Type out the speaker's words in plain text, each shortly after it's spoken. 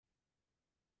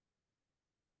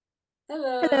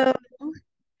Hello.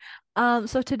 Hello.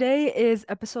 So today is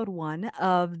episode 1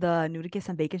 of the Nudicus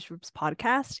and Bacon Groups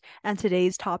podcast, and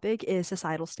today's topic is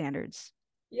societal standards.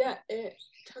 Yeah, it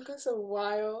took us a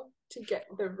while to get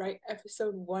the right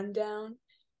episode one down.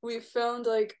 We filmed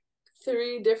like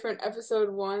three different episode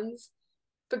ones,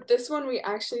 but this one we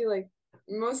actually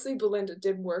mostly Belinda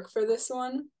did work for this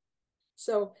one.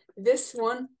 So this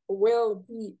one will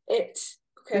be it.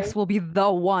 This Okay? will be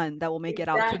the one that will make it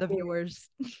out to the Exactly. viewers.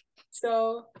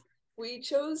 So we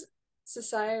chose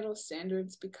societal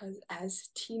standards because as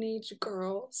teenage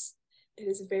girls, it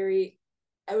is very,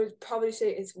 I would probably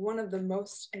say it's one of the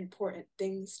most important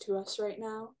things to us right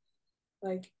now.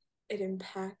 Like it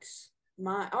impacts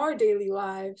our daily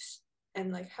lives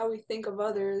and like how we think of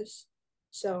others.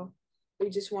 So we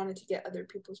just wanted to get other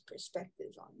people's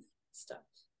perspectives on stuff.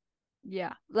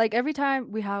 Yeah, like every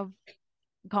time we have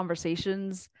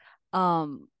conversations,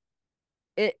 um,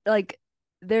 it like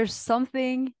there's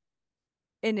something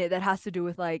in it that has to do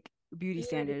with like beauty Beauty,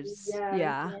 standards. yeah,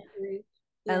 Yeah, exactly.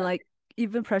 and Yeah, like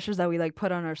even pressures that we like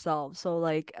put on ourselves. So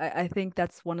like I think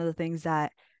that's one of the things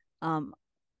that um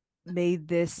made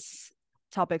this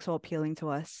topic so appealing to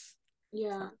us. So,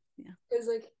 yeah. yeah. Because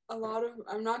like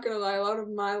I'm not gonna lie, a lot of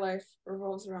my life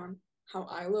revolves around how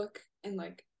I look and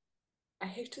like I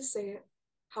hate to say it,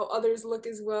 how others look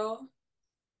as well.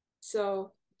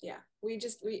 So yeah, we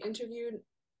interviewed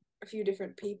a few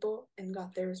different people and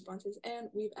got their responses, and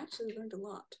we've actually learned a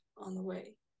lot on the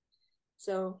way.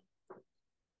 So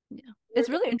Yeah. we're It's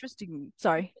gonna, really interesting.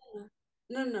 Sorry.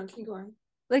 yeah. No, keep going.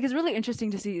 Like it's really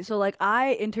interesting to see. So like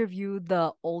I interviewed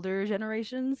the older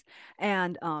generations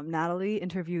and Natalie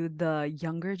interviewed the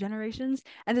younger generations.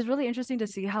 And it's really interesting to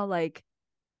see how like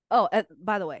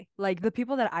by the way, like the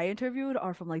people that I interviewed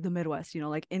are from like the Midwest,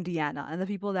 like Indiana, and the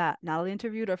people that Natalie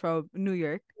interviewed are from New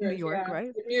York, Yeah,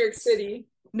 right? New York City.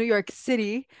 New York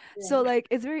City. So Yeah, like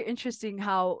it's very interesting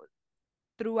how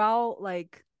throughout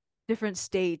like different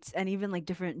states and even like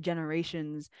different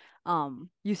generations,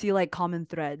 you see like common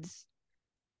threads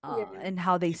yeah, and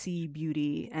how they see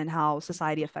beauty and how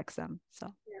society affects them. So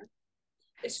yeah.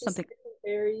 It's just something, it's a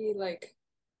very like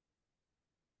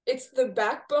it's the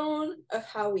backbone of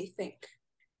how we think.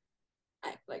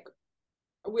 I like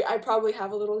I probably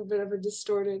have a little bit of a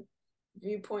distorted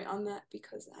viewpoint on that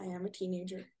because I am a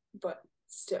teenager, but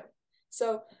still.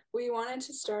 So we wanted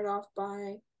to start off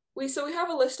by we have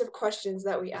a list of questions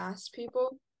that we asked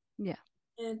people, yeah.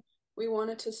 and we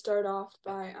wanted to start off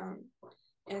by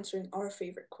answering our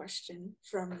favorite question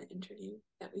from the interview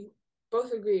that we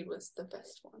both agreed was the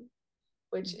best one,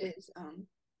 which is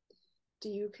do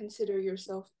you consider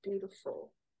yourself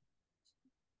beautiful?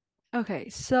 Okay,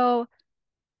 so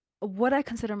would I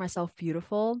consider myself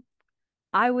beautiful?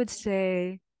 I would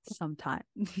say sometimes.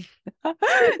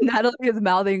 Natalie is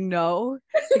mouthing no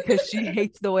because she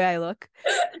hates the way I look.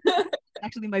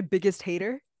 Actually, my biggest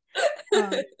hater.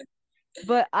 Um,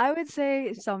 but I would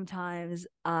say sometimes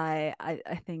I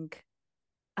think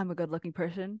I'm a good looking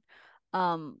person.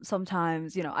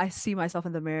 Sometimes, I see myself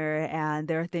in the mirror and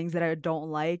there are things that I don't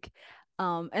like.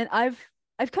 And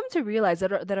I've come to realize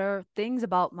that are things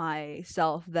about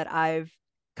myself that I've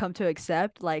come to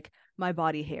accept, like my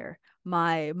body hair,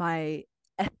 my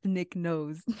ethnic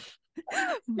nose,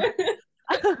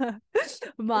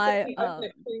 my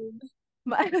Ethnic queen.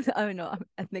 my I don't know, I'm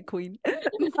ethnic queen.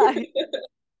 My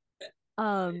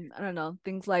I don't know,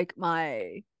 things like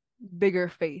my bigger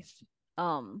face.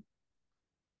 Um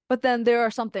But then there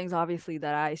are some things obviously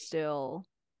that still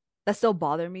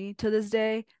bother me to this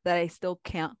day that I still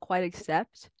can't quite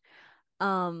accept.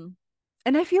 Um,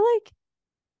 and I feel like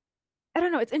I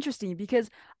don't know, it's interesting because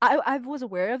I was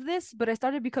aware of this, but I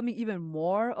started becoming even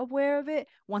more aware of it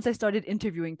once I started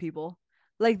interviewing people.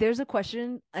 Like there's a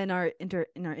question in our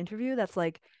interview that's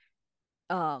like,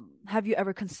 have you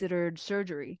ever considered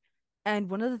surgery? And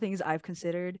one of the things I've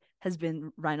considered has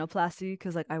been rhinoplasty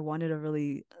because like I wanted a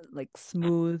really like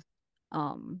smooth,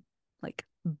 um, like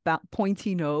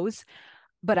pointy nose,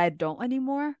 but I don't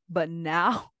anymore. But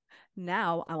now,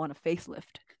 now I want a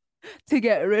facelift to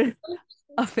get rid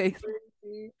of face.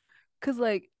 Because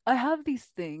like I have these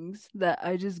things that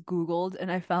I just Googled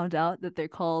and I found out that they're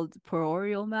called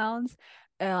peroral mounds.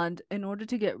 And in order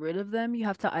to get rid of them, you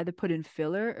have to either put in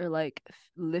filler or like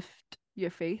lift your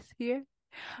face here.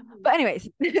 But anyways,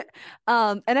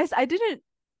 and I didn't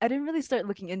really start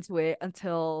looking into it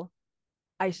until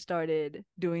I started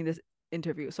doing this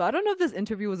interview. So I don't know if this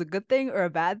interview was a good thing or a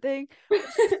bad thing, but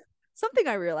it's just something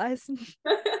I realized.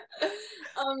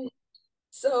 um,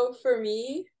 so for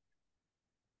me,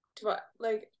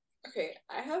 like, okay,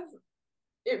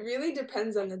 it really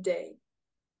depends on the day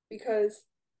because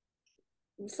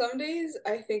some days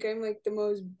I think I'm like the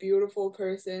most beautiful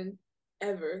person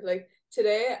ever. Like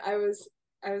today I was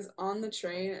on the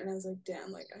train and I was like,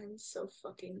 damn, like I'm so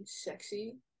fucking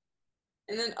sexy.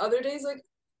 And then other days like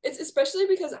it's especially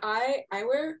because I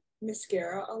wear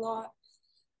mascara a lot.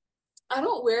 I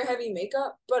don't wear heavy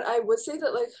makeup, but I would say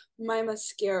that like my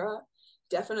mascara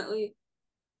definitely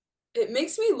it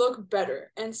makes me look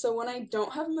better. And so when I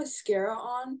don't have mascara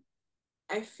on,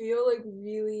 I feel like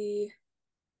really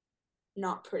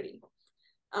not pretty.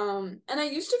 And I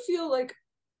used to feel like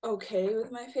okay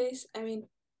with my face. I mean,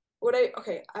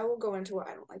 I will go into what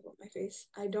I don't like with my face.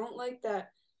 I don't like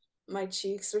that my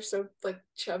cheeks are so like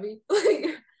chubby. Like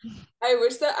I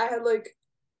wish that I had like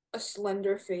a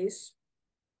slender face.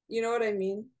 You know what I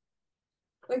mean?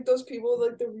 Like those people with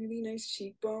like the really nice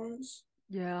cheekbones.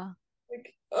 Yeah.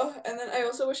 Like oh, and then I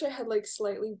also wish I had like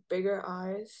slightly bigger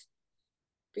eyes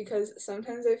because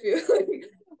sometimes I feel like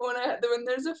when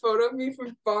there's a photo of me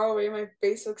from far away, my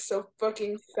face looks so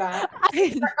fucking fat. My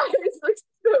eyes look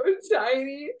so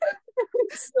tiny.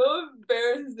 It's so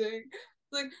embarrassing.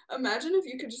 Like imagine if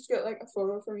you could just get like a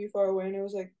photo from you far away and it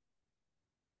was like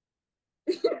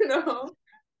you know,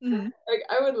 Mhm. like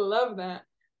I would love that.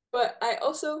 But I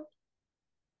also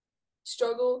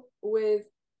struggle with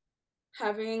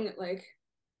having like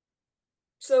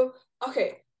so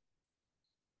okay,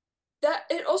 that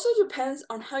it also depends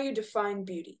on how you define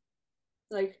beauty.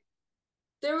 Like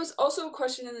there was also a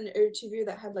question in an interview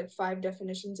that had like five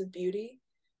definitions of beauty,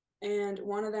 and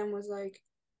one of them was like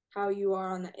how you are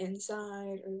on the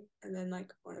inside, or and then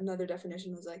like another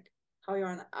definition was like how you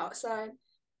are on the outside.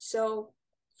 So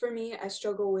for me, I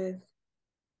struggle with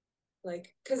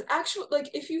like because actual like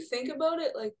if you think about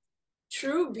it, like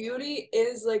true beauty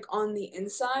is like on the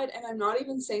inside, and I'm not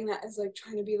even saying that as like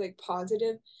trying to be like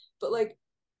positive, but like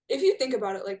if you think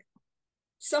about it, like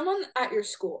someone at your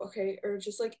school, okay, or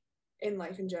just like in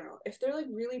life in general, if they're like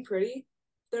really pretty,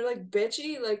 they're like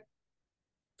bitchy, like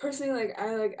personally,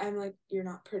 I'm like, you're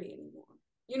not pretty anymore.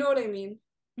 You know what I mean?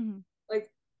 Mhm. Like,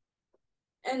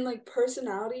 and like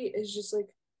personality is just like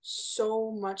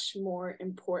so much more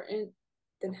important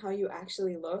than how you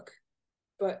actually look.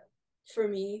 But for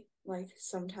me, like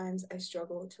sometimes I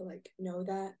struggle to like know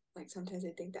that. Like sometimes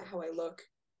I think that how I look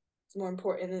is more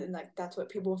important and like that's what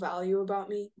people value about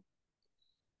me,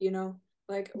 you know?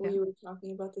 Like Yeah. we were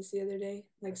talking about this the other day.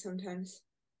 Like sometimes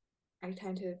I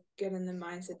tend to get in the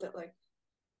mindset that like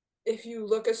if you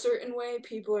look a certain way,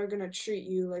 people are gonna treat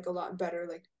you like a lot better,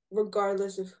 like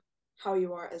regardless of how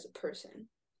you are as a person,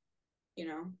 you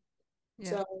know? Yeah.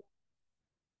 So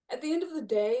at the end of the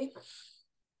day,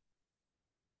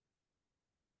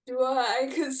 do I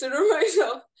consider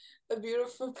myself a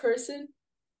beautiful person?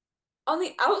 On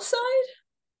the outside,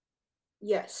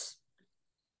 yes.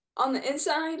 On the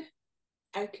inside,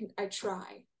 I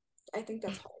try. I think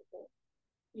that's hard,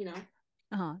 you know?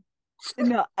 Uh-huh.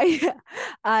 No,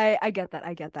 I get that.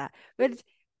 I get that. But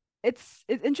it's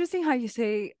interesting how you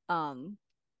say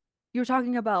you were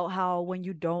talking about how when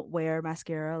you don't wear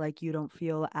mascara, like you don't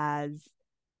feel as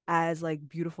like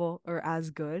beautiful or as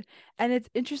good. And it's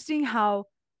interesting how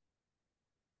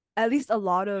at least a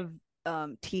lot of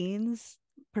teens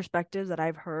perspectives that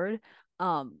I've heard,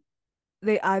 um,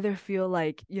 they either feel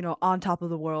like, on top of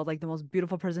the world, like the most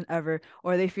beautiful person ever,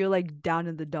 or they feel like down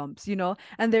in the dumps,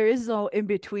 and there is no in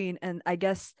between. And I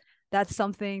guess that's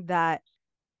something that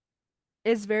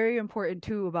is very important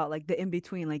too about like the in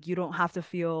between. Like you don't have to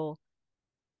feel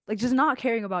like just not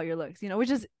caring about your looks,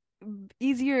 which is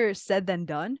easier said than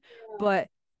done, Yeah. but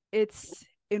it's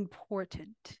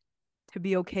important to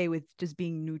be okay with just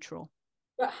being neutral.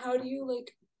 But how do you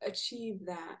like achieve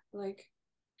that? Like,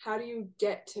 how do you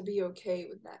get to be okay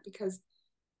with that? Because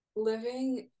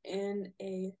living in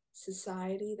a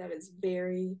society that is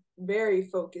very, very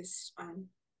focused on,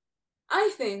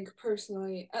 I think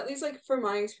personally, at least like for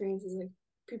my experiences, like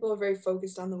people are very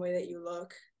focused on the way that you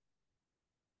look.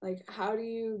 Like, how do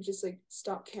you just like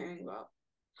stop caring about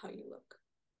how you look?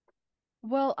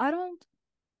 Well,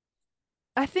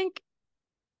 I think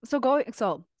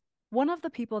so one of the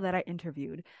people that I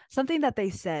interviewed, something that they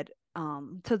said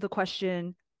to the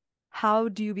question, how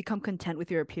do you become content with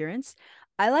your appearance?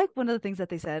 I like one of the things that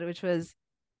they said, which was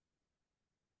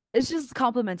it's just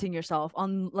complimenting yourself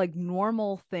on like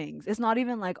normal things. It's not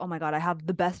even like, oh my God, I have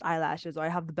the best eyelashes or I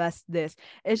have the best this.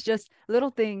 It's just little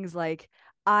things like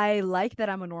I like that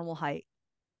I'm a normal height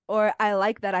or I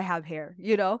like that I have hair,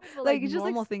 like it's just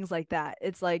like normal things like that.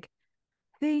 It's like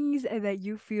things that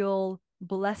you feel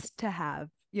blessed to have.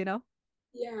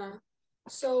 Yeah.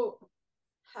 So,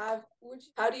 how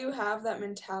do you have that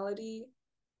mentality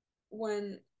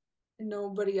when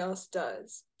nobody else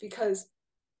does? Because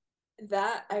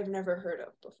that I've never heard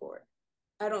of before.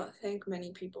 I don't think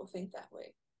many people think that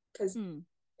way because Hmm.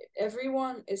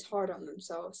 everyone is hard on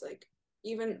themselves. Like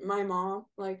even my mom,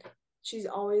 like she's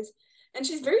always, and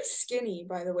she's very skinny,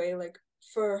 by the way, like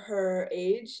for her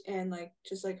age and like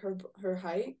just like her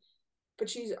height. But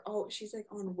she's like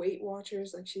on Weight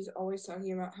Watchers. Like she's always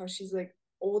talking about how she's like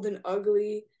old and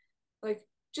ugly. Like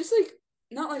just like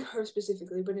not like her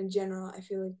specifically, but in general, I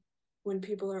feel like when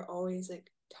people are always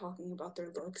like talking about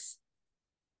their looks,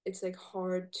 it's like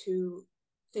hard to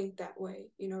think that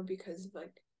way, because of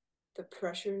like the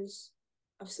pressures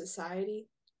of society.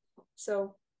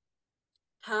 So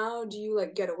how do you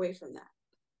like get away from that?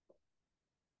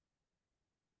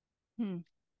 Hmm.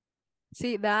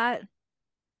 See, that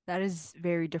is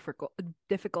very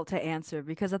difficult to answer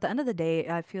because at the end of the day,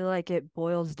 I feel like it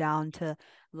boils down to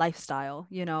lifestyle,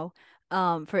 you know.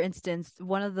 For instance,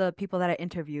 one of the people that I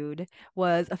interviewed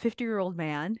was a 50-year-old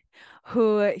man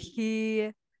who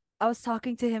I was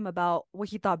talking to him about what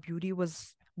he thought beauty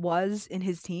was in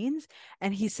his teens,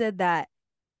 and he said that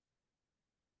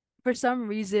for some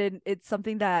reason it's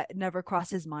something that never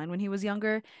crossed his mind when he was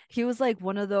younger. He was like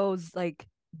one of those like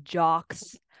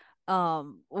jocks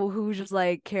who just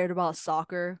like cared about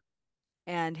soccer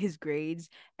and his grades.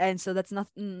 And so that's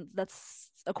nothing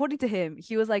that's according to him,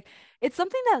 he was like, it's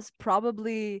something that's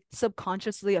probably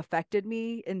subconsciously affected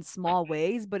me in small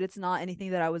ways, but it's not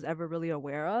anything that I was ever really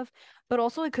aware of. But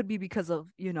also it could be because of,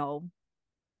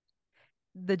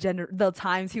 the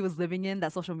times he was living in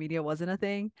that social media wasn't a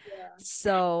thing. Yeah.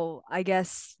 So I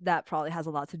guess that probably has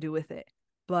a lot to do with it.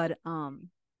 But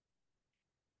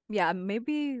yeah,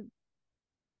 maybe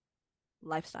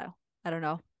lifestyle. I don't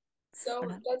know. I So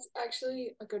don't that's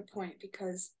actually a good point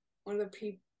because one of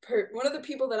the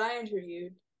people that I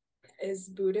interviewed is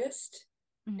Buddhist,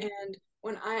 know. and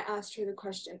when I asked her the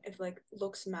question if like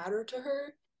looks matter to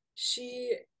her,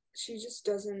 she she just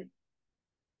doesn't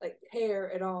like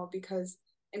care at all because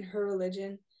in her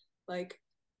religion, like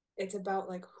it's about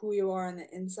like who you are on the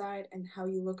inside and how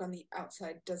you look on the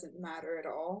outside doesn't matter at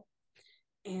all.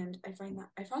 And I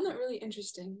found that really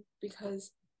interesting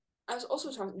because I was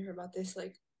also talking to her about this.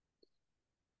 Like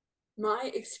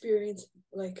my experience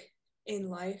like in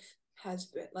life has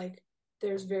been like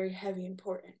there's very heavy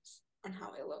importance on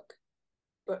how I look.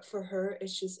 But for her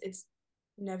it's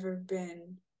never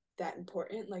been that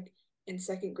important. Like in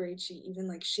second grade she even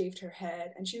like shaved her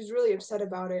head and she was really upset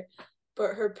about it.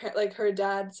 But her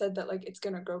dad said that like it's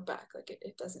gonna grow back, like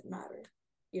it doesn't matter,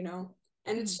 you know?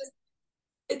 And Mhm.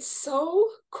 it's so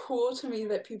cool to me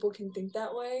that people can think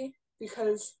that way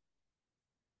because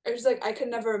I was like I could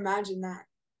never imagine that,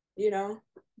 you know?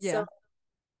 So Yeah.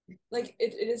 like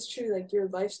it is true, like your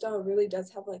lifestyle really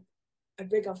does have like a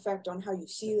big effect on how you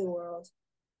see the world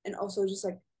and also just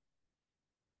like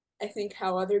I think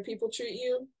how other people treat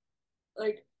you.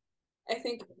 Like I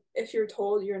think if you're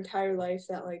told your entire life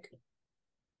that like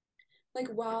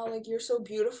wow, like you're so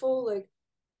beautiful, like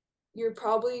you're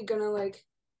probably gonna like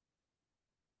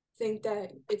think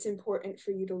that it's important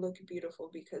for you to look beautiful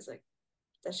because like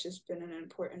that's just been an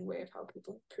important way of how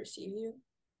people perceive you.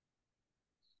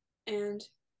 And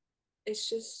it's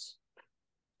just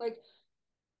like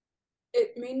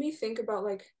it made me think about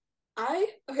like I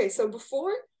okay, so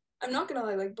before I'm not gonna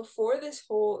lie, like before this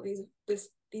whole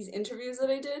these interviews that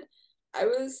I did, I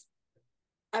was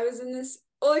I was in this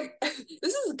like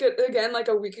this is good again like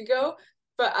a week ago,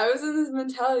 but I was in this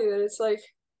mentality that it's like,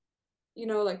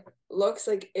 like looks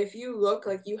like if you look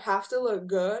like you have to look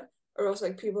good or else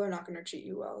like people are not gonna treat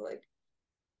you well. Like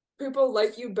people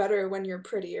like you better when you're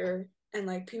prettier and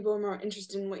like people are more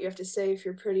interested in what you have to say if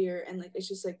you're prettier and like it's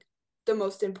just like the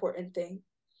most important thing.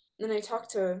 And then I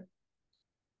talked to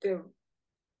the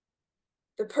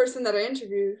the person that I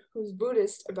interviewed who's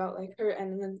Buddhist about like her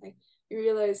and then like you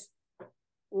realize,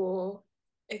 well,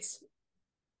 it's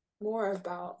more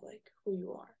about like who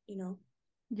you are, Yeah.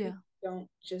 People don't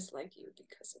just like you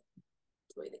because of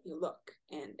the way that you look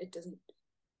and it doesn't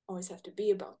always have to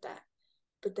be about that.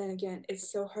 But then again,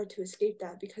 it's so hard to escape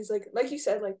that because like you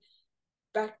said, like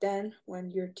back then when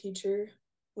your teacher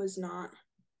was not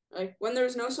like when there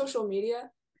was no social media,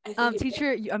 I think it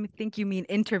Teacher, I think you mean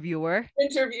interviewer,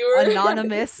 interviewer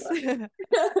anonymous.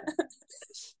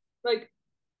 like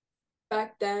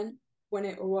back then when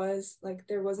it was like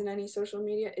there wasn't any social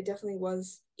media, it definitely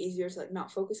was easier to like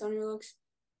not focus on your looks.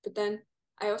 But then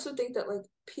I also think that like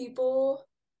people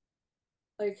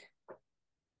like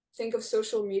think of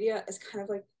social media as kind of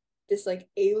like this like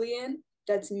alien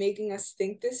that's making us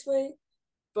think this way.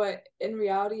 But in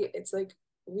reality, it's like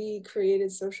we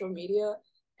created social media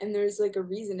and there's like a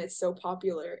reason it's so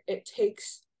popular. It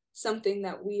takes something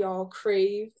that we all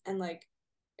crave and like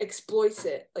exploits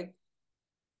it. Like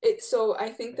So I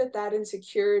think that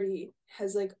insecurity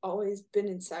has like always been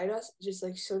inside us, just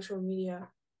like social media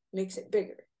makes it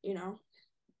bigger, you know?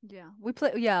 Yeah, we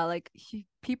play. Yeah, like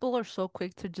people are so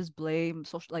quick to just blame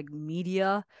social like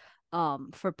media,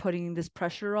 for putting this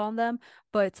pressure on them.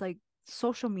 But it's like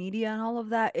social media and all of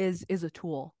that is a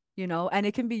tool, and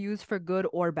it can be used for good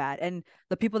or bad. And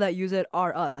the people that use it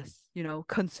are us,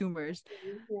 consumers.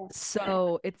 Yeah.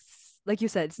 So it's like you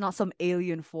said, it's not some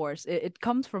alien force. It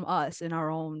comes from us and our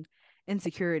own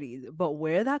insecurities. But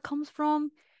where that comes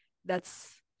from,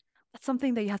 that's that's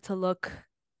something that you have to look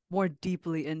more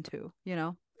deeply into.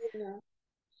 Yeah.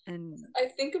 And I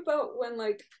think about when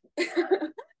like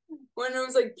when it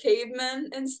was like cavemen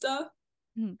and stuff,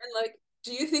 hmm, and like,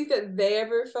 do you think that they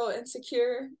ever felt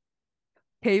insecure?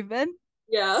 cavemen.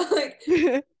 Yeah, like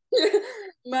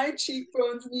my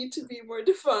cheekbones need to be more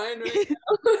defined right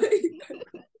now.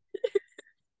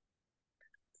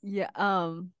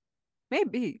 Yeah,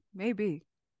 maybe. Maybe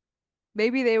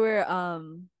they were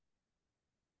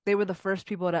the first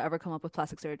people to ever come up with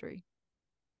plastic surgery.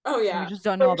 Oh We yeah, just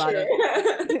don't know for about sure.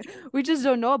 it. We just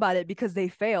don't know about it because they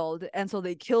failed and so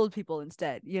they killed people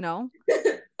instead.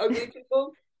 Ugly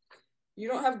people, you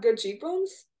don't have good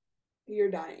cheekbones,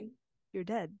 you're dying. You're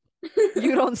dead.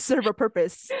 You don't serve a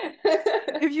purpose.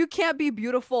 If you can't be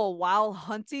beautiful while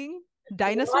hunting Why are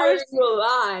dinosaurs, you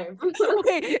alive?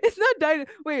 wait, it's not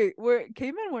wait,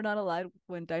 cavemen were not alive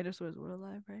when dinosaurs were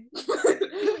alive, right?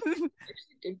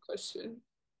 Good question.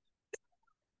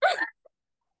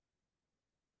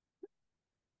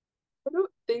 I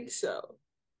don't think so.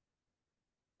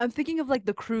 I'm thinking of like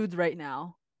the crudes right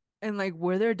now. And like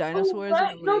were there Oh, dinosaurs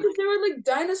right. when No, because like there were like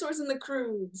dinosaurs in the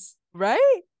cruise.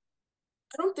 right?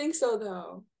 I don't think so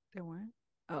though. There weren't.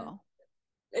 Oh.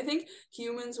 I think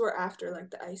humans were after like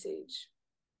the ice age.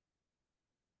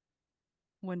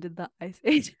 When did the ice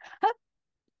age?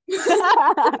 That's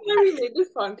why we made this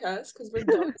podcast because we're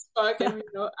dumb as fuck and we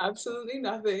know absolutely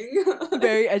nothing.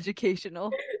 Very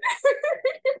educational.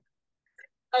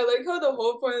 I like how the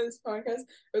whole point of this podcast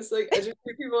was like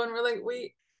educate people, and we're like,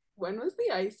 wait, when was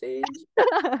the ice age?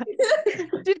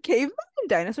 Did cavemen and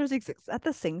dinosaurs exist at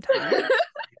the same time?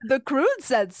 The crude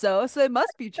said so it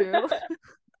must be true.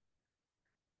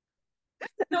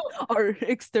 No, Our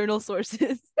external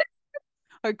sources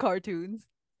are cartoons.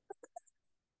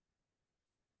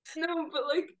 no, but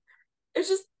like it's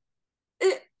just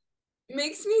it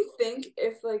makes me think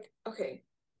if like okay,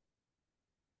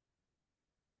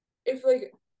 if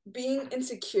like being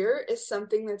insecure is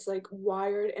something that's like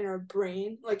wired in our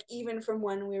brain, like even from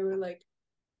when we were like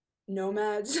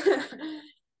nomads,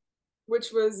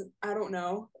 which was I don't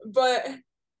know, but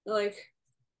like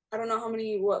I don't know how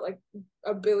many what like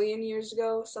a billion years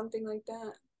ago, something like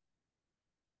that.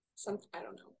 Something I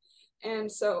don't know.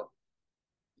 And so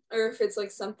or if it's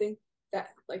like something that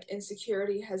like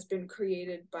insecurity has been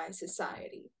created by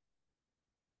society,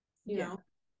 you Yeah. know.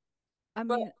 I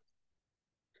But mean,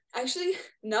 actually,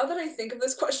 now that I think of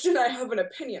this question, I have an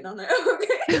opinion on it.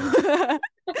 Okay.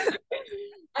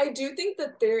 I do think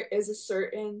that there is a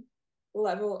certain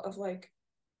level of like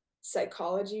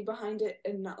psychology behind it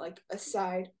and not like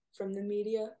aside from the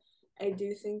media. I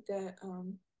do think that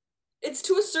it's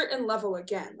to a certain level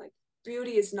again. Like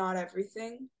beauty is not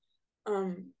everything.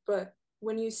 But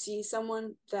when you see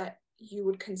someone that you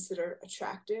would consider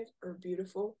attractive or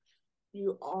beautiful,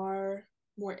 you are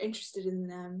more interested in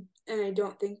them. And I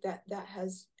don't think that that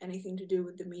has anything to do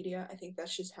with the media. I think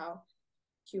that's just how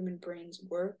human brains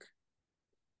work.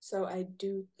 So I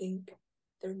do think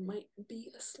there might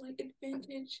be a slight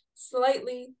advantage,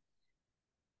 slightly,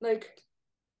 like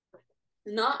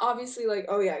not obviously like,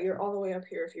 oh yeah, you're all the way up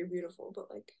here if you're beautiful,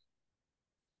 but like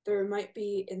there might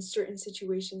be in certain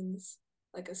situations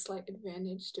like a slight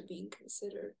advantage to being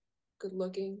considered good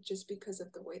looking just because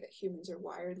of the way that humans are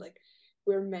wired. Like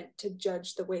we're meant to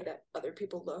judge the way that other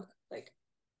people look, like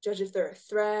judge if they're a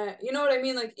threat. You know what I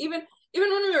mean? Like even when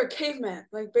we were cavemen,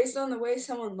 like based on the way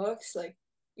someone looks, like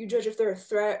you judge if they're a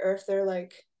threat or if they're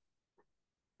like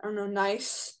I don't know,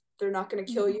 nice. They're not gonna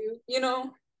kill you, you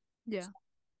know? yeah.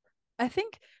 I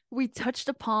think we touched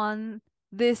upon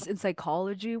this in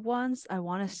psychology once. I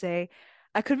want to say,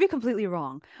 I could be completely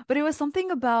wrong, but it was something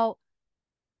about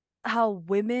how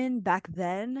women back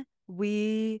then,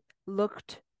 we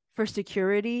looked for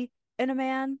security in a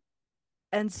man.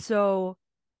 And so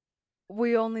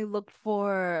we only looked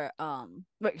for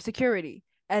like security.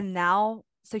 And now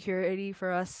security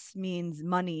for us means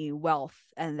money, wealth,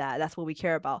 and that's what we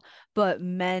care about. But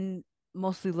men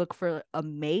mostly look for a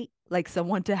mate, like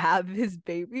someone to have his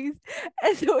babies,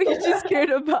 and so he just cared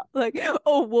about like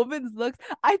a woman's looks.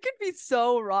 I could be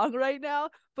so wrong right now,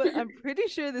 but I'm pretty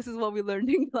sure this is what we learned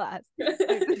in class.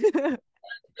 Like,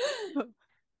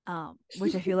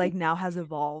 which I feel like now has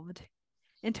evolved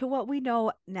into what we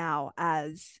know now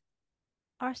as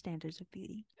our standards of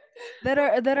beauty that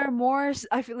are more,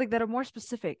 I feel like that are more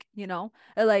specific, you know?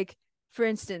 Like for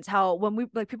instance, how when we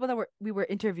like people that we were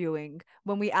interviewing,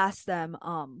 when we asked them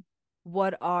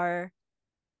what are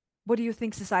what do you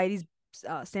think society's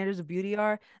standards of beauty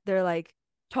are? They're like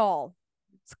tall,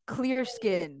 clear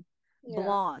skin, Yeah.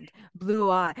 blonde, blue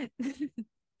eye,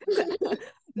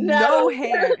 no Natalie.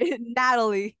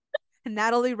 hair.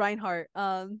 Natalie Reinhardt.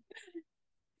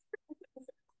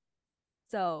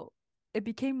 So it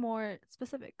became more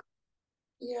specific.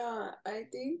 Yeah, I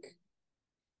think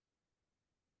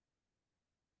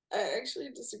I actually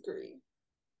disagree.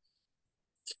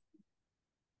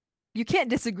 You can't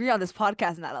disagree on this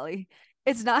podcast, Natalie.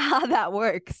 It's not how that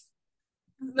works.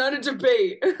 It's not a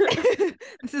debate.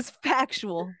 This is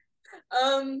factual.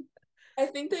 I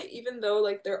think that even though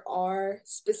like there are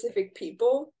specific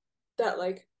people that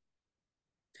like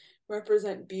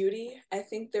represent beauty, I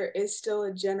think there is still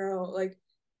a general like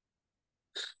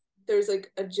there's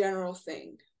like a general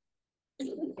thing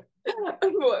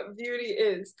of what beauty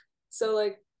is. So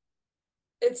like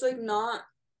it's like not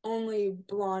only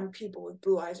blonde people with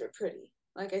blue eyes are pretty.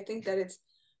 Like I think that it's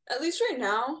at least right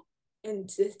now in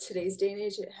today's day and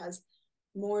age it has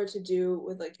more to do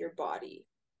with like your body.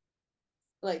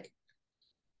 Like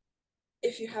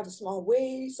if you have a small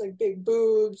waist, like big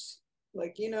boobs,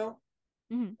 like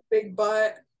Mm-hmm. big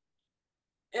butt.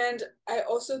 And I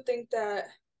also think that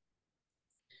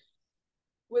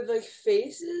with like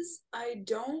faces, I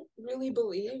don't really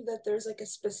believe that there's like a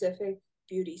specific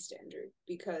beauty standard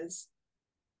because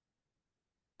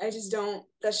I just don't,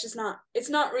 that's just not, it's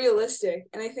not realistic.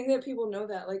 And I think that people know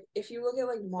that. Like if you look at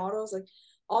like models, like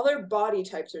all their body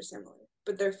types are similar,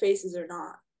 but their faces are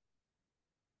not,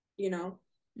 you know?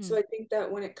 So Mm. I think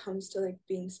that when it comes to like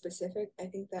being specific, I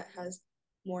think that has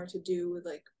more to do with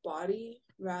like body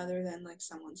rather than like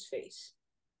someone's face.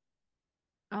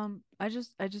 I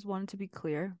just wanted to be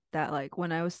clear that like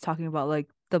when I was talking about like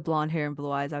the blonde hair and blue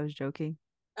eyes, I was joking.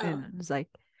 Oh. And it was like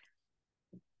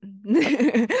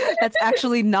that's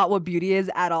actually not what beauty is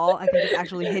at all. I think it's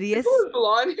actually People hideous. with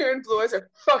blonde hair and blue eyes are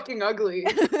fucking ugly.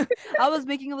 I was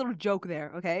making a little joke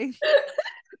there, okay?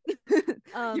 You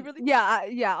really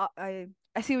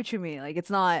I see what you mean. Like it's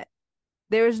not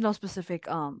there is no specific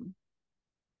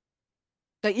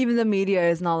like even the media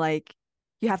is not like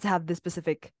you have to have this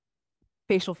specific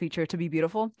facial feature to be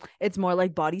beautiful. It's more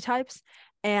like body types.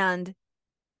 And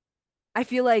I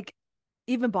feel like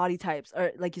even body types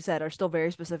are, like you said, are still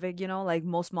very specific, you know, like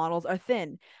most models are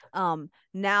thin.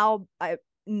 Now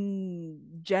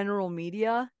general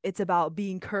media, it's about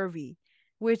being curvy,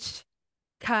 which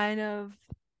kind of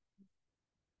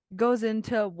goes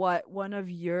into what one of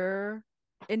your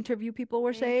interview people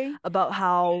were saying about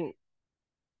how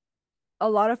a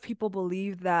lot of people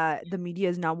believe that the media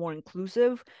is now more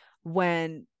inclusive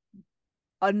when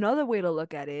another way to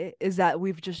look at it is that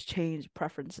we've just changed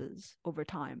preferences over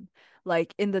time.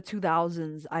 Like in the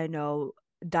 2000s, I know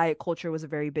diet culture was a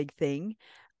very big thing.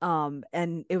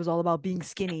 And it was all about being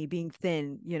skinny, being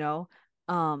thin, you know.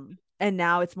 And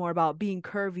now it's more about being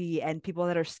curvy and people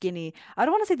that are skinny. I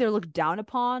don't want to say they're looked down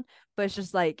upon, but it's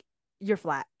just like you're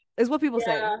flat, is what people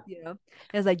say, Yeah. you know.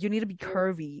 It's like you need to be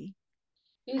curvy,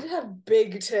 You need to have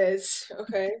big tits,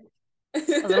 okay? a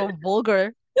little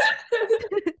vulgar.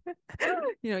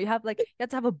 You know, you have to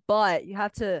have a butt. You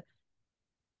have to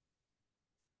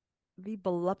be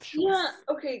voluptuous. Yeah,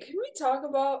 okay, can we talk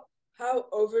about how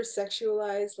over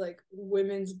sexualized like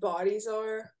women's bodies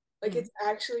are? Like Mm. it's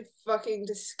actually fucking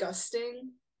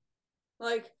disgusting.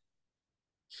 Like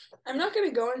I'm not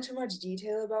gonna go into much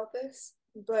detail about this,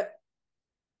 but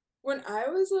when I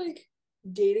was like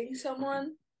dating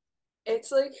someone,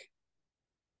 it's like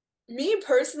me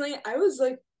personally, I was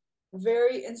like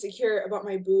very insecure about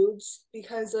my boobs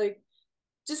because like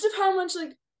just of how much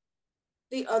like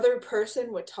the other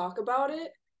person would talk about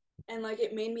it and like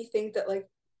it made me think that like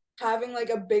having like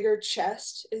a bigger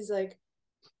chest is like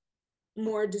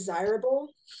more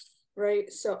desirable,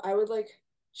 right? So I would like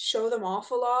show them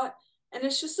off a lot and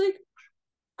it's just like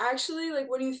actually like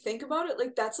when you think about it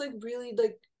like that's like really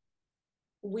like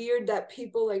weird that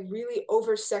people like really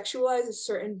over sexualize a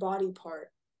certain body part.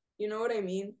 You know what I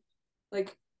mean?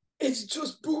 Like it's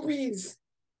just boobies.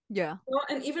 Yeah. You know?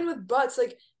 And even with butts,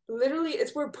 like literally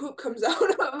it's where poop comes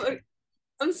out of. Like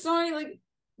I'm sorry, like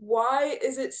why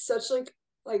is it such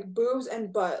like boobs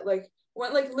and butt? Like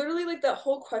when like literally like that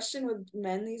whole question with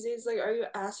men these days, like, are you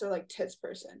ass or like tits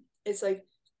person? It's like,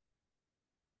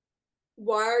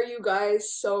 why are you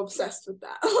guys so obsessed with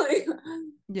that? Like,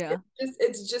 Yeah.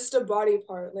 it's just a body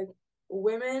part. Like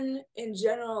women in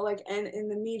general, like, and in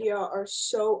the media are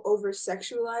so over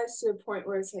sexualized to a point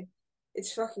where it's like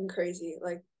it's fucking crazy.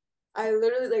 Like I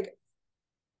literally like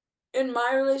in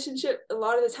my relationship, a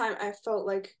lot of the time I felt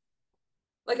like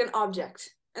an object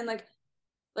and like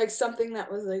something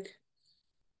that was like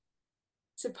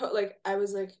to put like I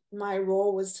was like my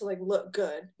role was to like look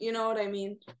good. You know what I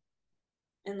mean?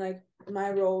 And like my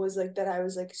role was like that I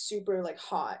was like super like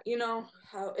hot. You know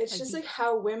how it's Like just like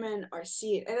how women are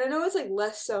seen. And I know it's like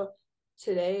less so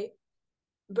today,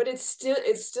 but it's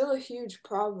still a huge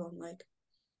problem. Like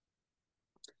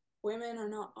women are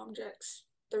not objects.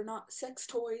 They're not sex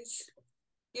toys.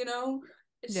 You know?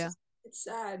 It's yeah. just it's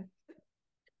sad.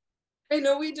 I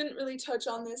know we didn't really touch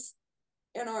on this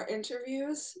in our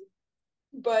interviews,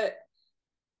 but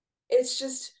it's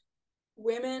just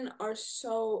women are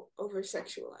so over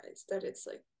sexualized that it's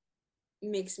like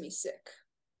makes me sick.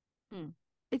 Hmm.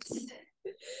 It's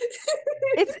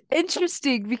it's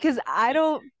interesting because I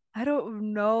don't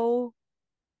know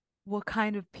what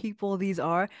kind of people these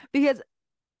are because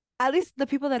at least the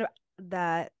people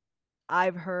that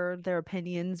I've heard their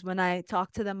opinions when I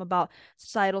talk to them about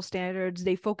societal standards,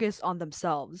 they focus on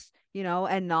themselves,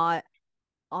 and not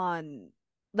on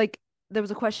like there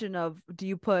was a question of do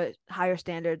you put higher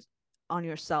standards on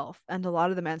yourself? And a lot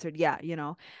of them answered yeah,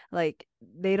 like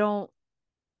they don't.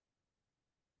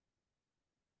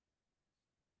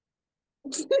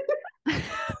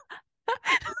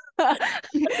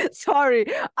 Sorry,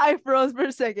 I froze for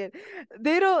a second.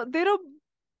 They don't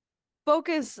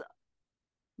focus.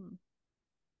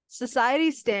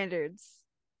 Society standards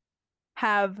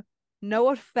have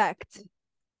no effect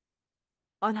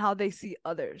on how they see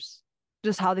others,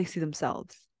 just how they see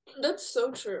themselves. That's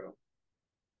so true.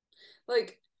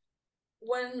 Like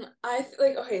when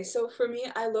like okay, so for me,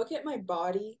 I look at my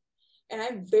body and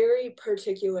I'm very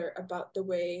particular about the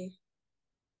way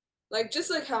like just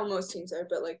like how most teens are,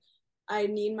 but like I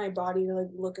need my body to like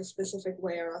look a specific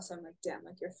way or else I'm like, damn,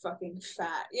 like you're fucking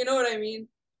fat. You know what I mean?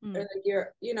 Or Mm. like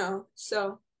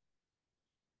so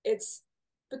it's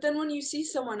but then when you see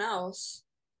someone else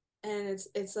and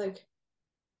it's like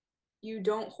you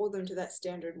don't hold them to that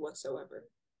standard whatsoever.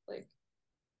 Like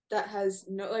that has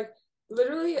no like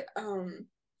literally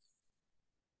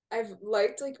I've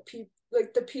liked like people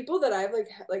like the people that I've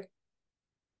like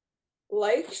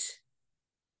liked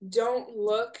don't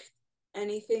look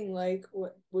anything like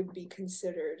what would be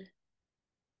considered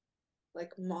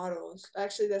like models.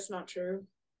 Actually, that's not true.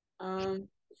 Um,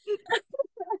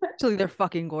 Actually, they're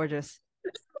fucking gorgeous.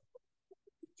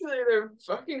 they're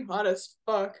fucking hot as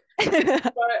fuck. But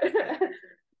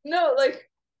no, like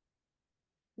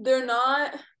they're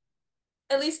not.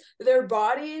 At least their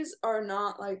bodies are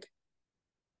not like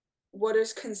what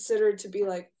is considered to be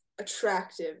like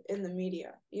attractive in the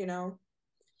media, you know?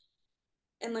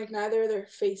 And like neither are their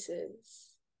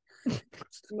faces,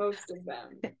 most of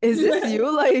them. Is this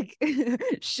you like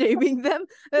shaming them?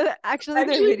 Actually,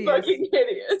 they're Actually hideous. fucking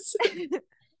hideous.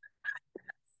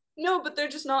 No, but they're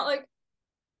just not like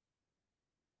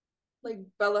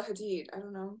Bella Hadid. I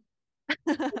don't know.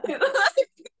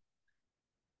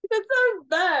 That sounds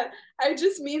bad. I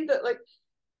just mean that like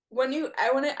when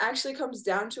it actually comes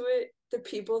down to it, the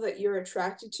people that you're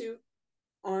attracted to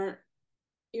aren't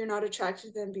you're not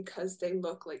attracted to them because they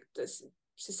look like this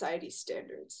society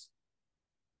standards.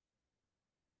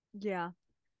 Yeah.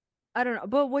 I don't know.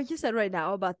 But what you said right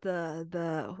now about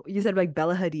the you said like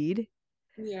Bella Hadid,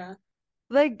 Yeah.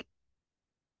 like,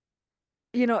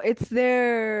 it's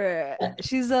their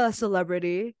she's a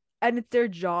celebrity and it's their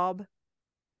job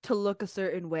to look a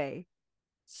certain way.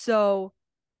 So,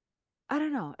 I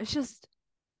don't know. It's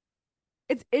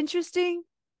interesting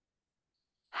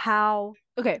how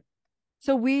okay,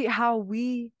 so we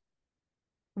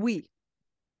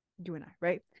you and I,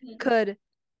 right, could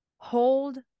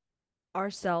hold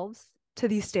ourselves to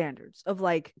these standards of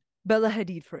like Bella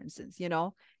Hadid, for instance,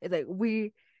 It's like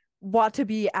we want to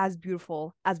be as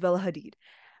beautiful as Bella Hadid.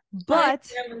 I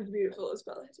But am as beautiful as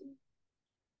Bella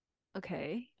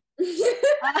okay.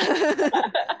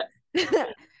 Hadid.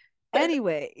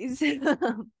 Anyways,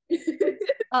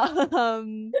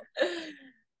 um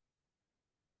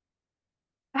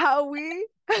how we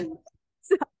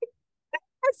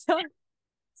so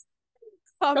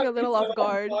caught me a Got me little so off off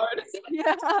guard. guard.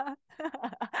 Yeah.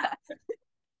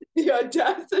 The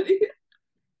audacity.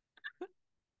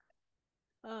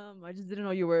 I just didn't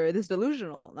know you were this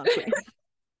delusional. No, I'm kidding.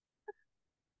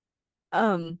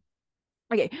 Um,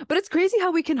 Okay, but it's crazy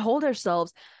how we can hold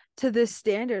ourselves to this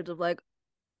standard of like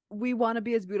we want to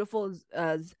be as beautiful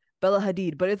as Bella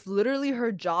Hadid, but it's literally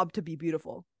her job to be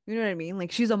beautiful. You know what I mean?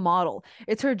 Like she's a model.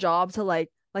 It's her job to like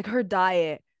her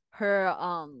diet, her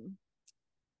I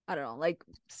don't know, like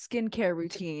skincare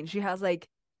routine. She has like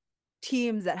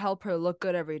teams that help her look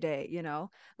good every day, you know?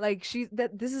 Like she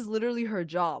that this is literally her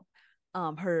job.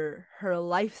 Her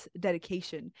life's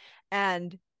dedication.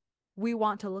 And we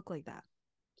want to look like that.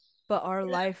 But our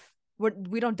Yeah. life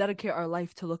we don't dedicate our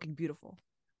life to looking beautiful.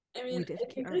 I We mean, I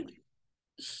dedicate think our like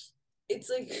life. it's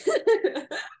like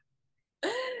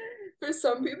for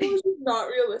some people it's just not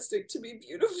realistic to be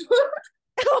beautiful.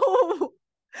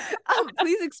 Oh,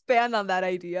 please expand on that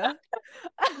idea.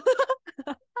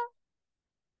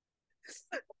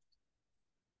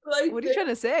 Like What are you trying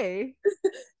to say?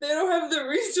 they don't have the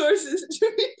resources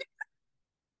to be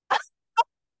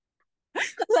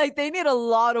Like they need a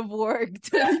lot of work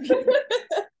to be beautiful.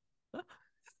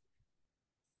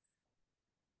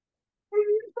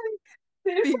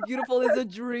 Being beautiful is a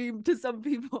dream to some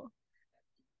people.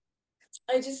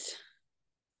 I just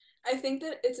I think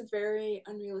that it's a very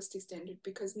unrealistic standard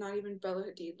because not even Bella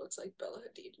Hadid looks like Bella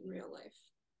Hadid in real life.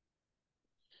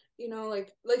 You know,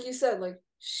 like you said, like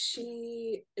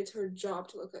it's her job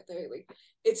to look like that. Like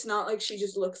it's not like she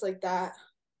just looks like that.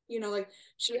 You know, like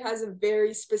she has a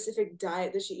very specific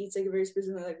diet that she eats, like a very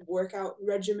specific like workout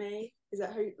regime. Is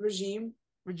that her regime?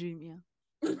 Regime,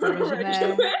 yeah. The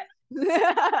Regime.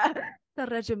 regime. The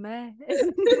regime.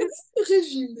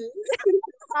 Regime.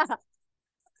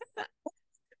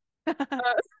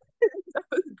 That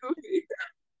was goofy.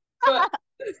 But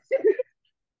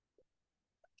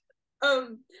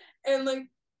um and like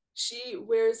she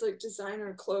wears like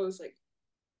designer clothes like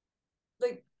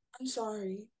I'm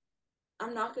sorry.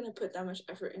 I'm not gonna put that much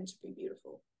effort in to be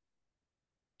beautiful.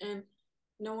 And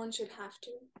no one should have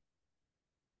to.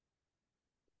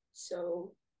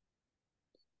 So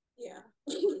yeah.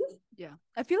 Yeah.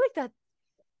 I feel like that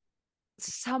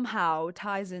somehow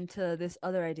ties into this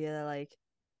other idea that like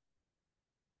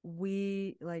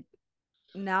we like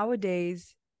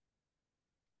nowadays,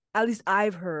 at least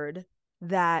I've heard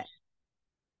that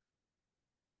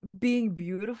being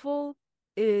beautiful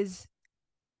is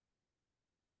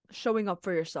showing up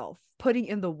for yourself, putting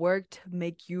in the work to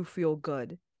make you feel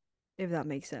good, if that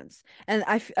makes sense. And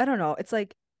I don't know, it's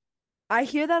like I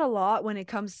hear that a lot when it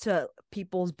comes to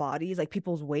people's bodies, like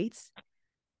people's weights.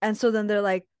 And so then they're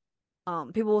like,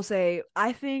 people will say,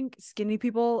 I think skinny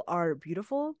people are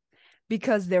beautiful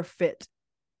because they're fit.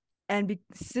 And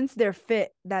since they're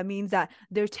fit, that means that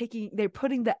they're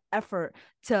putting the effort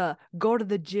to go to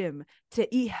the gym, to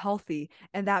eat healthy,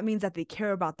 and that means that they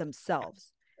care about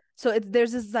themselves. So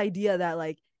there's this idea that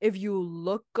like if you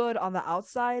look good on the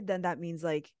outside, then that means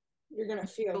like You're gonna you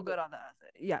feel feel good. good on the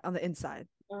yeah, on the inside.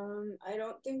 I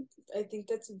don't think I think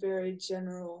that's a very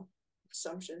general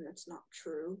assumption that's not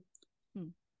true. Hmm.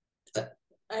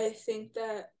 I think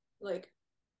that like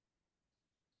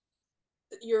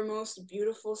your most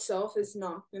beautiful self is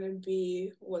not going to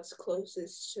be what's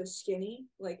closest to skinny,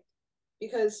 like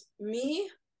because me,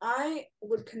 I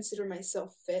would consider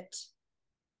myself fit.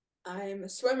 I'm a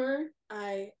swimmer.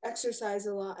 I exercise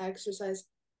a lot. I exercise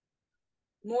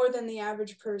more than the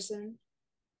average person,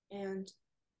 and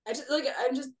I'm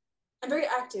very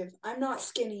active. I'm not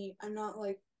skinny. I'm not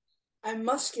like I'm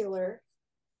muscular,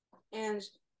 and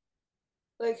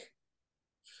like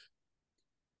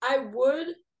I would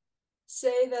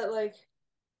say that like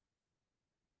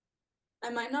I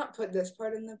might not put this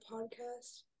part in the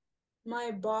podcast.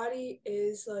 My body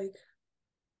is like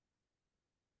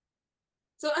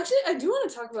so actually I do want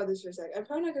to talk about this for a sec. I'm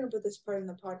probably not gonna put this part in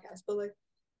the podcast, but like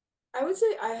I would say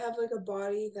I have like a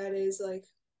body that is like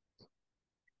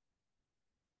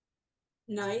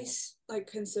nice, like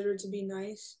considered to be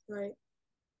nice, right?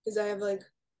 Because I have like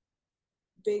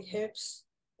big hips,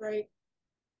 right?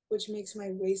 Which makes my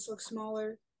waist look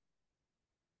smaller.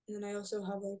 And then I also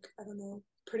have like, I don't know,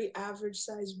 pretty average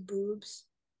sized boobs.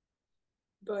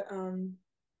 But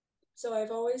so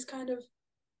I've always kind of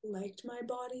liked my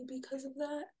body because of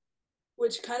that,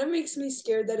 which kind of makes me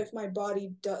scared that if my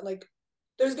body does like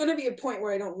there's gonna be a point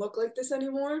where I don't look like this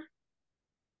anymore.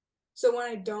 So when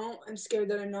I don't, I'm scared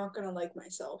that I'm not gonna like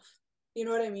myself. You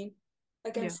know what I mean?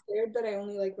 Like I'm Yeah. scared that I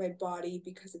only like my body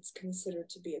because it's considered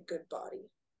to be a good body.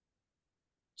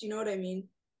 Do you know what I mean?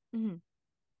 Mm-hmm.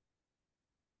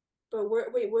 But where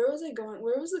was I going?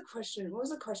 Where was the question? What was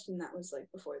the question that was like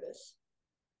before this?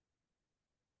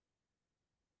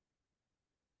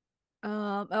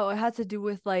 Oh, it had to do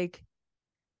with like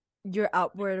your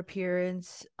outward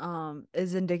appearance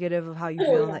is indicative of how you Oh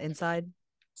feel on yeah. the inside.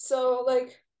 So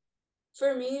like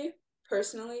for me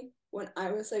personally, when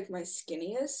I was like my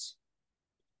skinniest,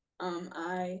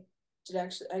 I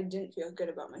I didn't feel good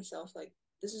about myself. Like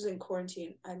this was in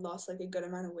quarantine. I lost like a good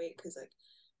amount of weight because like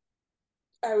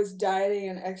I was dieting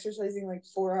and exercising like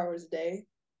 4 hours a day.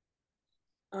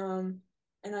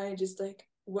 And I just like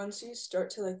once you start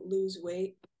to like lose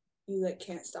weight, you like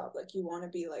can't stop. Like you want to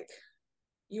be like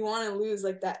you want to lose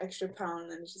like that extra pound,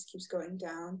 and then it just keeps going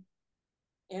down.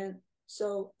 And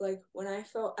so like when I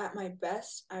felt at my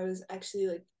best, I was actually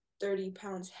like 30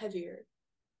 pounds heavier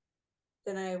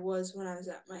than I was when I was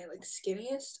at my like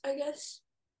skinniest, I guess.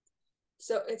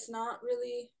 So it's not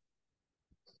really,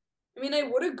 I mean, I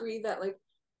would agree that like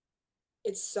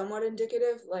it's somewhat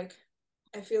indicative. Like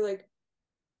I feel like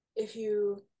if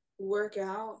you work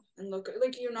out and look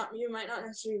like you might not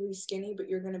necessarily be skinny, but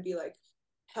you're gonna be like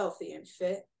healthy and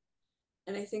fit.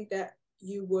 And I think that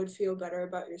you would feel better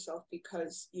about yourself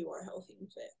because you are healthy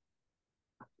and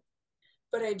fit.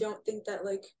 But I don't think that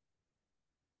like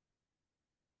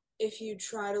if you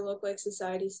try to look like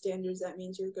society standards, that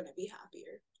means you're gonna be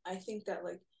happier. I think that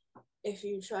like if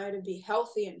you try to be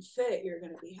healthy and fit, you're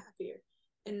gonna be happier.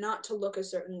 And not to look a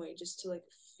certain way, just to like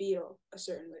feel a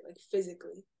certain way, like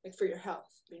physically, like for your health,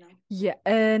 you know? Yeah,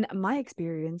 and my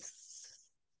experience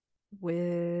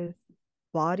with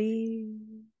body,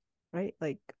 right?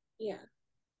 Like Yeah,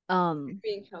 um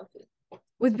being healthy.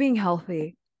 with being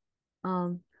healthy.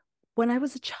 Um when I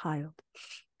was a child,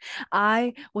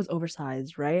 I was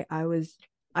oversized, right? I was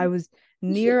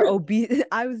near obese.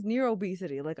 I was near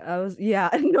obesity. Like I was, yeah,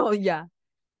 no, yeah.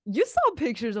 You saw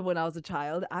pictures of when I was a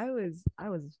child. I was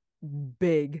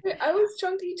big. I was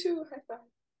chunky too. High five.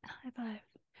 High five.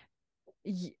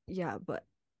 Yeah, but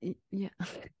yeah.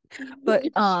 But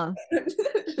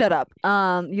shut up.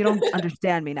 You don't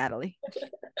understand me, Natalie.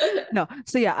 No.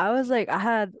 So yeah, I was like I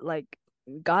had like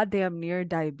goddamn near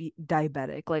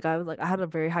diabetic. Like I was like I had a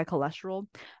very high cholesterol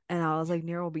and I was like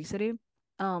near obesity.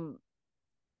 Um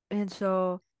and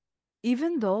so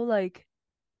even though like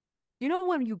you know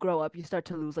when you grow up you start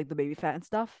to lose like the baby fat and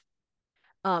stuff.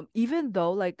 Even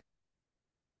though like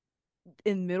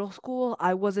in middle school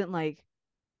I wasn't like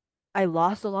I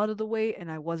lost a lot of the weight and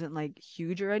I wasn't like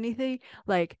huge or anything.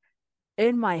 Like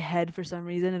in my head for some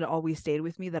reason it always stayed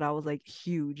with me that I was like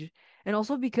huge. And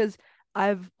also because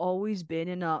I've always been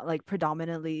in a like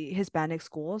predominantly Hispanic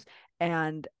schools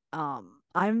and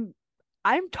I'm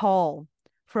tall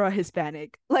for a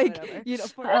Hispanic. Like, Whatever. you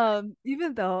know,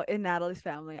 even though in Natalie's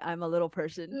family I'm a little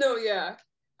person. No, yeah.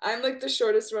 I'm like the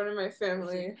shortest one in my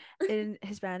family. In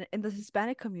the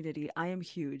Hispanic community, I am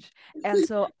huge. And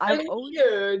so I'm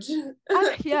huge.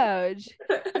 I'm huge.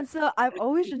 And so I've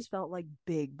always just felt like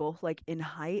big, both like in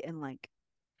height and like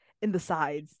in the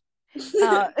sides.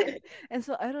 Uh, and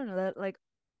so I don't know that like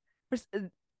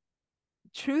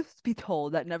truth be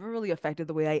told, that never really affected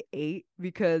the way I ate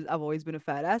because I've always been a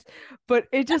fat ass, but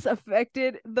it just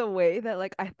affected the way that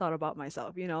like I thought about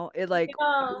myself, you know? It like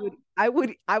Yeah. I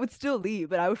would still leave,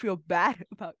 but I would feel bad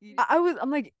about eating. I'm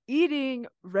like eating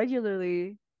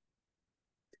regularly.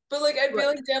 But like I'd be But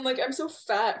like, damn, like I'm so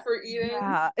fat for eating.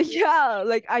 yeah, yeah,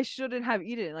 like I shouldn't have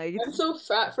eaten. Like I'm it's so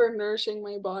fat for nourishing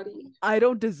my body. I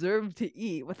don't deserve to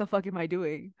eat. What the fuck am I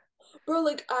doing? Bro,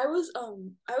 like I was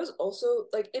also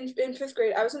like in fifth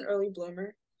grade, I was an early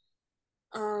bloomer.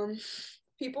 Um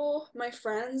my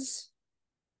friends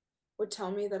would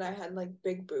tell me that I had like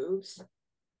big boobs,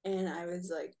 and I was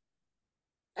like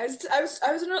so I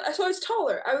was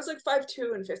taller. I was like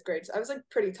 5'2" in fifth grade. So I was like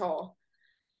pretty tall.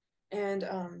 And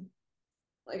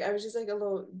like I was just like a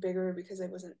little bigger because I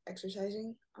wasn't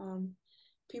exercising.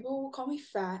 People will call me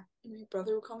fat. My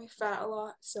brother would call me fat a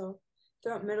lot. So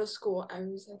throughout middle school, I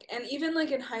was like, and even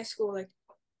like in high school, like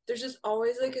there's just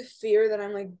always like a fear that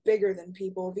I'm like bigger than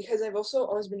people because I've also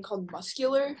always been called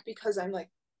muscular because I'm like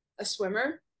a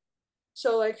swimmer.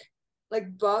 So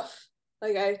like buff,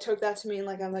 like I took that to mean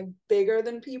like I'm like bigger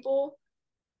than people,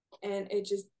 and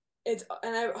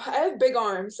I have big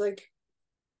arms like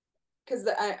because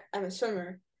I'm a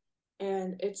swimmer,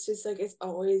 and it's just like it's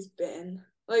always been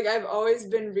like I've always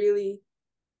been really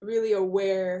really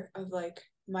aware of like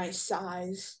my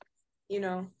size, you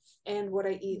know, and what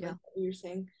I eat, Yeah. like what you're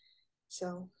saying.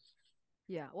 So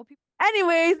Yeah. Well,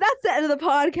 anyways, that's the end of the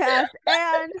podcast.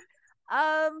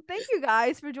 And thank you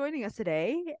guys for joining us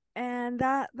today. And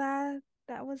that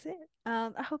was it.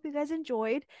 I hope you guys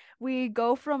enjoyed. We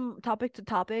go from topic to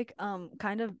topic,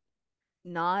 kind of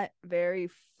not very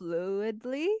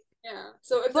fluidly, yeah.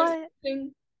 So if there's but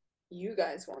anything you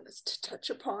guys want us to touch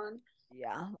upon,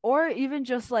 yeah. Or even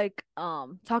just like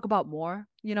talk about more,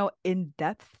 you know, in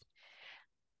depth.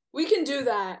 we can do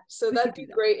that. So We could that'd do be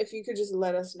that. great if you could just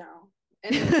let us know.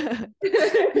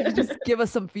 And just give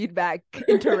us some feedback,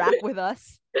 interact with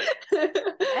us.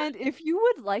 And if you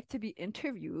would like to be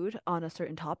interviewed on a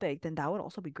certain topic, then that would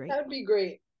also be great. That would be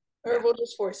great. Or we'll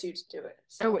just force you to do it.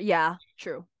 So yeah,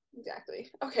 true.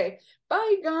 exactly. Okay.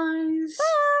 Bye, guys.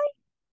 Bye.